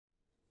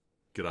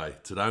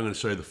G'day, today I'm going to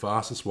show you the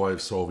fastest way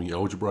of solving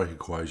algebraic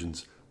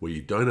equations where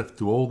you don't have to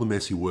do all the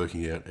messy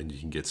working out and you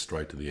can get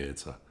straight to the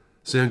answer.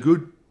 Sound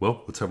good?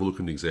 Well, let's have a look at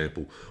an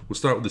example. We'll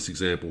start with this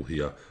example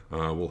here.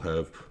 We'll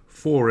have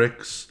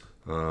 4x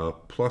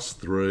plus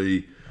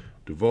 3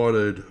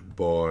 divided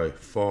by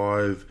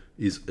 5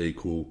 is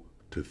equal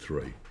to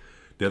 3.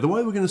 Now the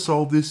way we're going to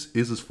solve this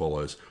is as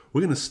follows.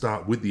 We're going to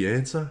start with the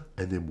answer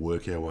and then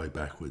work our way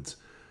backwards.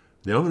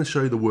 Now I'm going to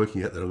show you the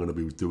working out that I'm going to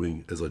be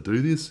doing as I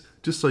do this,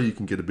 just so you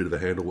can get a bit of a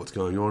handle on what's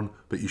going on,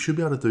 but you should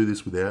be able to do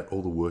this without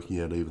all the working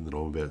out even that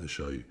I'm about to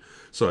show you.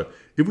 So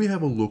if we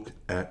have a look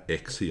at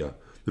x here,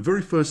 the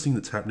very first thing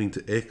that's happening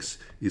to x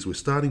is we're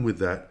starting with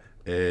that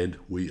and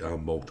we are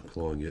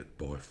multiplying it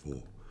by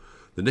 4.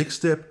 The next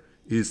step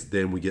is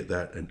then we get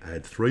that and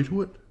add 3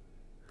 to it.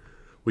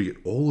 We get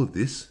all of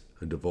this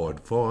and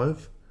divide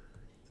 5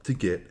 to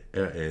get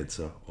our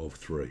answer of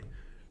 3.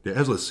 Now,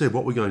 as I said,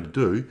 what we're going to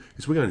do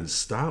is we're going to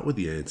start with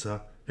the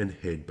answer and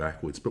head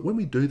backwards. But when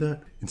we do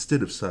that,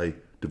 instead of, say,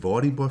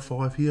 dividing by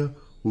 5 here,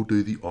 we'll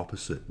do the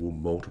opposite. We'll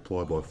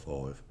multiply by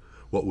 5.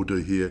 What we'll do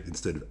here,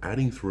 instead of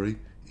adding 3,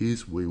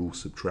 is we will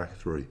subtract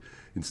 3.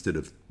 Instead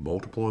of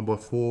multiplying by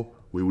 4,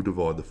 we will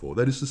divide the 4.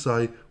 That is to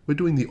say, we're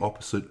doing the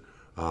opposite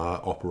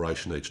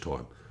operation each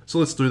time. So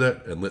let's do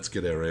that and let's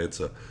get our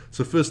answer.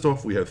 So first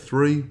off, we have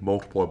 3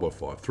 multiplied by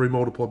 5. 3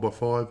 multiplied by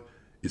 5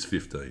 is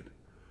 15.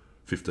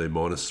 15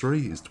 minus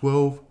 3 is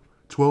 12.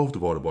 12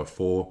 divided by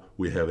 4,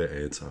 we have our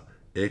answer.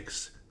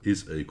 X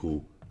is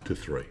equal to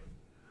 3.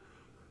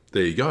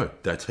 There you go.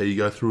 That's how you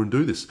go through and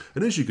do this.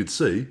 And as you could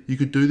see, you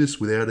could do this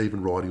without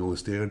even writing all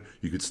this down.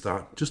 You could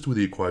start just with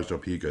the equation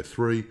up here, go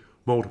 3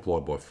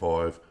 multiplied by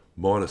 5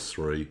 minus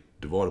 3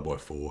 divided by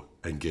 4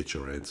 and get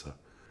your answer.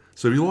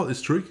 So if you like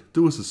this trick,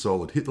 do us a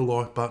solid. Hit the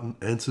like button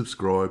and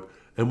subscribe.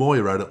 And while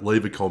you're at it,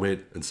 leave a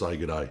comment and say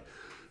good day.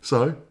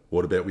 So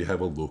what about we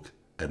have a look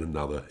at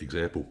another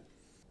example?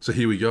 So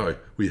here we go.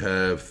 We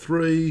have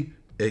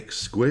 3x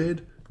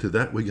squared. To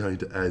that we're going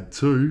to add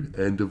 2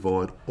 and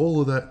divide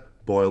all of that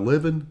by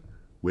 11,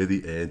 where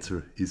the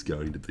answer is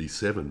going to be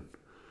 7.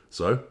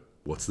 So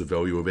what's the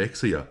value of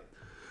x here?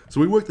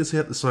 So we work this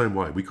out the same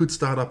way. We could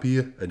start up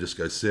here and just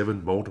go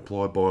 7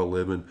 multiplied by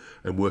 11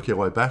 and work our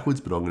way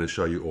backwards, but I'm going to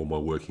show you all my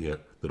working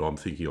out that I'm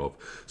thinking of.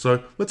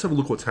 So let's have a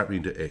look what's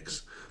happening to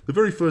x. The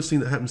very first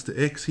thing that happens to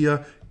x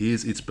here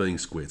is it's being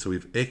squared. So we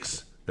have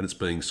x and it's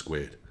being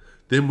squared.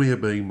 Then we are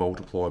being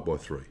multiplied by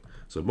 3.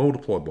 So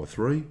multiplied by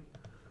 3.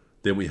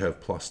 Then we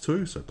have plus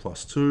 2. So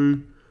plus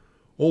 2.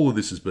 All of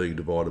this is being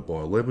divided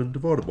by 11.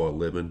 Divided by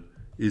 11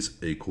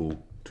 is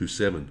equal to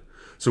 7.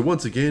 So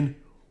once again,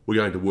 we're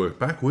going to work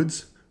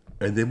backwards.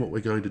 And then what we're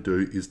going to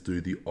do is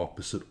do the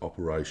opposite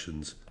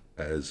operations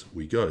as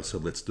we go. So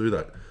let's do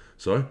that.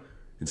 So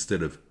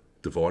instead of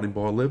dividing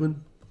by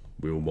 11,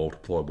 we will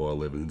multiply by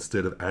 11.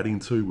 Instead of adding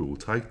 2, we will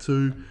take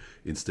 2.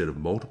 Instead of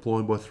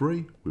multiplying by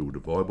 3, we will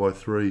divide by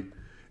 3.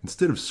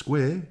 Instead of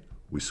square,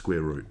 we square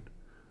root.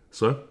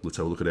 So let's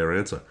have a look at our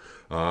answer.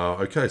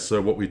 Okay,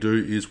 so what we do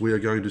is we are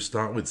going to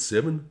start with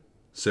 7.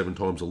 7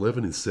 times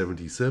 11 is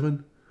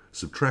 77.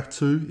 Subtract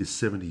 2 is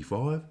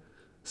 75.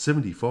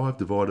 75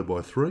 divided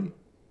by 3,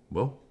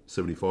 well,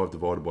 75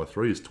 divided by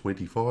 3 is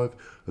 25.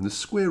 And the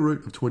square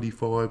root of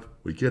 25,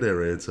 we get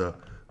our answer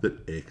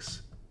that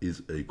x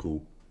is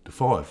equal to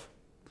 5.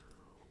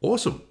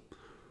 Awesome.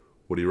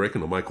 What do you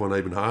reckon? I'll make one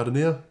even harder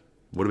now.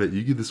 What about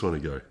you give this one a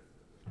go?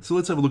 So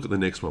let's have a look at the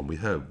next one. We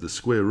have the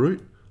square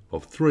root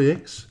of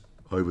 3x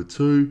over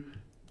 2,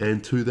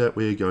 and to that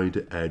we're going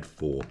to add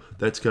 4.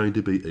 That's going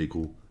to be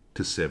equal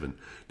to 7.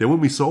 Now when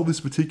we solve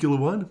this particular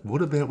one,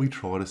 what about we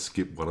try to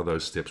skip one of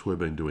those steps we've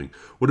been doing?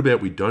 What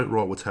about we don't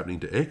write what's happening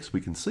to x?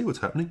 We can see what's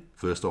happening.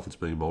 First off, it's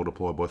being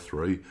multiplied by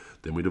 3,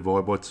 then we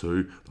divide by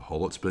 2, the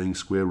whole lot's being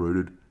square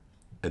rooted,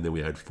 and then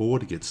we add 4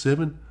 to get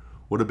 7.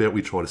 What about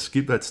we try to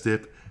skip that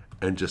step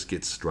and just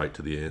get straight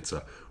to the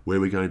answer, where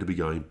we're going to be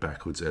going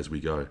backwards as we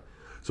go.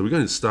 So we're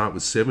going to start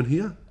with 7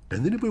 here,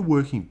 and then if we're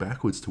working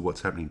backwards to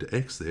what's happening to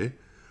x there,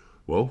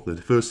 well,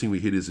 the first thing we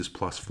hit is this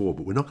plus 4,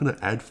 but we're not going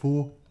to add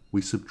 4,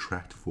 we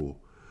subtract 4.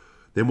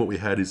 Then what we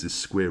had is this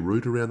square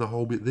root around the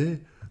whole bit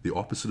there. The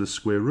opposite of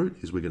square root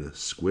is we're going to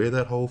square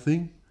that whole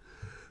thing.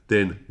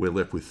 Then we're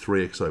left with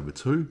 3x over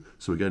 2,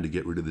 so we're going to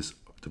get rid of this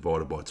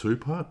divided by 2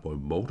 part by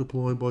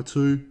multiplying by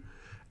 2.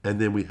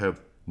 And then we have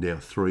now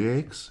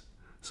 3x.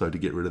 So to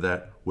get rid of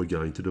that, we're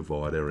going to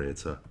divide our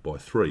answer by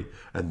 3.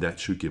 And that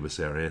should give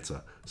us our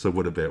answer. So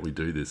what about we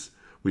do this?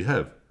 We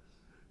have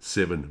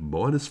 7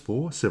 minus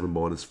 4. 7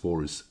 minus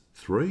 4 is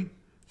 3.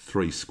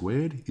 3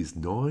 squared is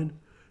 9.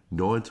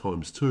 9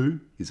 times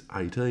 2 is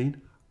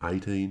 18.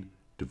 18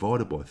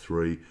 divided by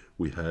 3,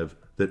 we have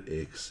that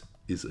x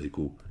is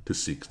equal to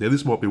 6. Now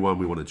this might be one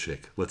we want to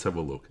check. Let's have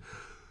a look.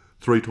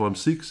 3 times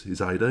 6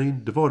 is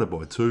 18. Divided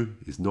by 2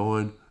 is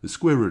 9. The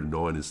square root of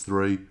 9 is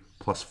 3.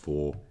 Plus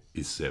 4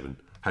 is 7.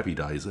 Happy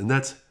days. And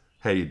that's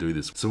how you do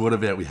this. So what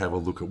about we have a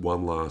look at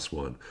one last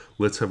one?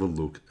 Let's have a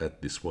look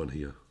at this one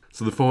here.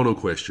 So the final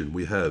question,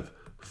 we have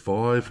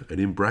 5 and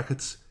in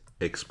brackets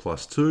x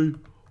plus 2.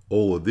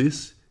 All of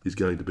this is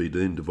going to be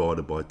then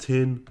divided by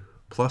 10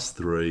 plus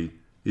 3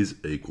 is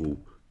equal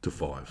to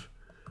 5.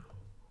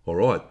 All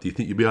right, do you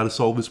think you'll be able to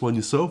solve this one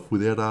yourself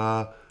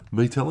without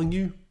me telling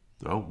you?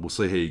 Well, we'll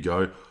see how you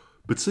go.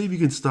 But see if you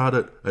can start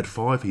at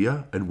 5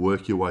 here and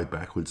work your way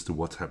backwards to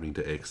what's happening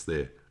to x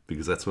there,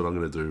 because that's what I'm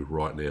going to do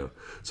right now.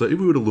 So if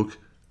we were to look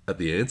at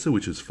the answer,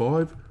 which is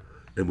 5,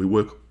 and we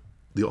work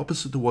the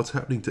opposite to what's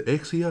happening to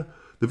x here,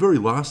 the very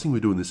last thing we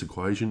do in this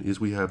equation is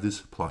we have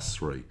this plus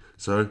 3.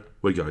 So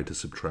we're going to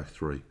subtract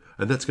 3.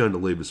 And that's going to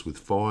leave us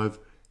with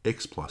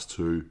 5x plus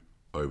 2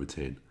 over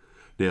 10.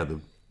 Now the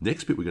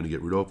next bit we're going to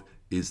get rid of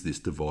is this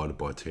divided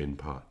by 10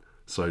 part.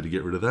 So to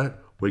get rid of that,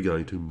 we're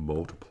going to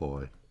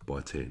multiply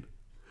by 10.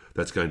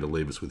 That's going to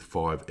leave us with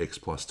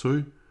 5x plus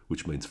 2,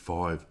 which means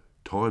 5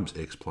 times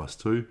x plus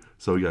 2.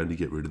 So we're going to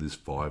get rid of this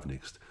 5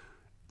 next.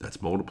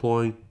 That's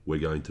multiplying. We're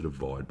going to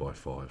divide by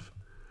 5.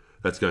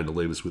 That's going to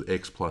leave us with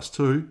x plus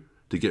 2.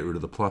 To get rid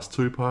of the plus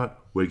 2 part,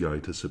 we're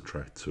going to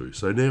subtract 2.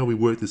 So now we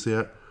work this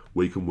out,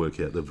 we can work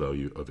out the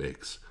value of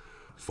x.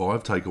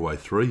 5 take away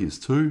 3 is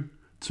 2.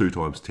 2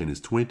 times 10 is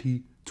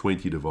 20.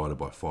 20 divided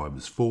by 5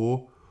 is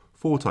 4.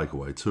 4 take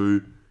away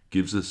 2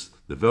 gives us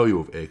the value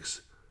of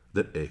x,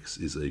 that x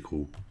is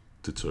equal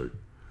to 2.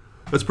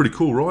 That's pretty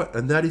cool, right?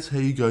 And that is how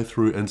you go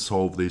through and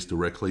solve these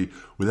directly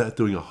without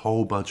doing a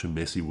whole bunch of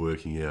messy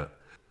working out.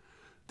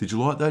 Did you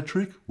like that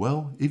trick?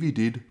 Well, if you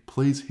did,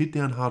 please hit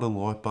down hard on the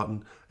like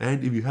button,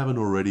 and if you haven't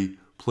already,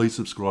 please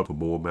subscribe for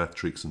more math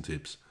tricks and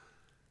tips.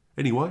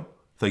 Anyway,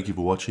 thank you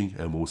for watching,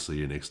 and we'll see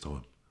you next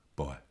time.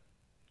 Bye.